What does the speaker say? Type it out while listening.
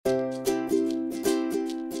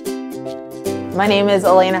My name is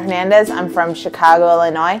Alaina Hernandez. I'm from Chicago,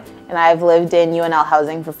 Illinois, and I've lived in UNL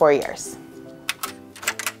housing for 4 years.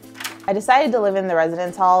 I decided to live in the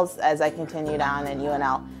residence halls as I continued on in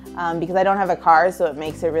UNL because I don't have a car, so it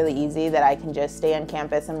makes it really easy that I can just stay on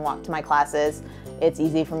campus and walk to my classes. It's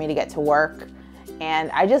easy for me to get to work, and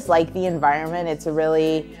I just like the environment. It's a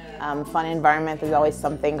really fun environment. There's always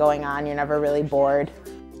something going on. You're never really bored.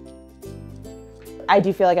 I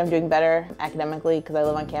do feel like I'm doing better academically because I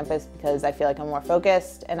live on campus, because I feel like I'm more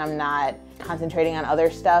focused and I'm not concentrating on other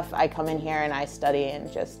stuff. I come in here and I study and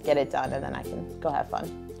just get it done, and then I can go have fun.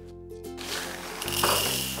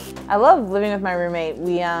 I love living with my roommate.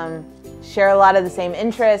 We share a lot of the same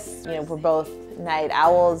interests. You know, we're both night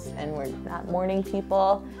owls and we're not morning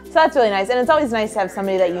people. So that's really nice. And it's always nice to have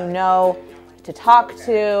somebody that you know to talk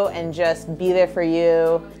to and just be there for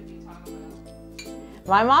you.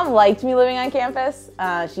 My mom liked me living on campus.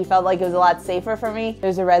 She felt like it was a lot safer for me.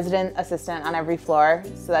 There's a resident assistant on every floor,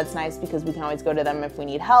 so that's nice because we can always go to them if we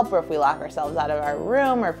need help, or if we lock ourselves out of our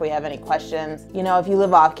room, or if we have any questions. You know, if you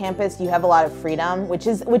live off campus, you have a lot of freedom, which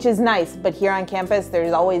is nice, but here on campus,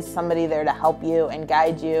 there's always somebody there to help you and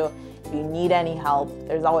guide you. If you need any help,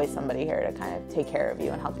 there's always somebody here to kind of take care of you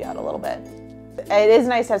and help you out a little bit. It is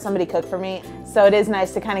nice to have somebody cook for me, so it is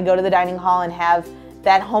nice to kind of go to the dining hall and have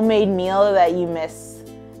that homemade meal that you miss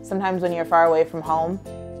sometimes when you're far away from home.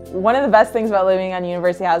 One of the best things about living on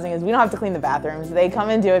university housing is we don't have to clean the bathrooms. They come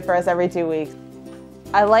and do it for us every 2 weeks.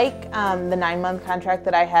 I like the 9-month contract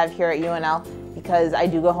that I have here at UNL because I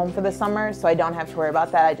do go home for the summer, so I don't have to worry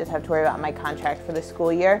about that. I just have to worry about my contract for the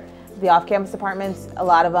school year. The off-campus apartments, a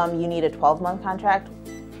lot of them, you need a 12-month contract.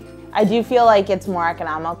 I do feel like it's more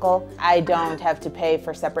economical. I don't have to pay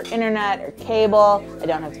for separate internet or cable. I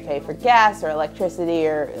don't have to pay for gas or electricity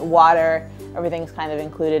or water. Everything's kind of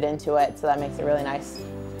included into it, so that makes it really nice.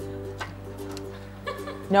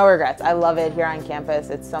 No regrets. I love it here on campus.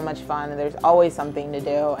 It's so much fun, and there's always something to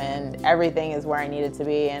do, and everything is where I need it to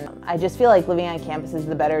be. And I just feel like living on campus is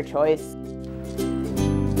the better choice.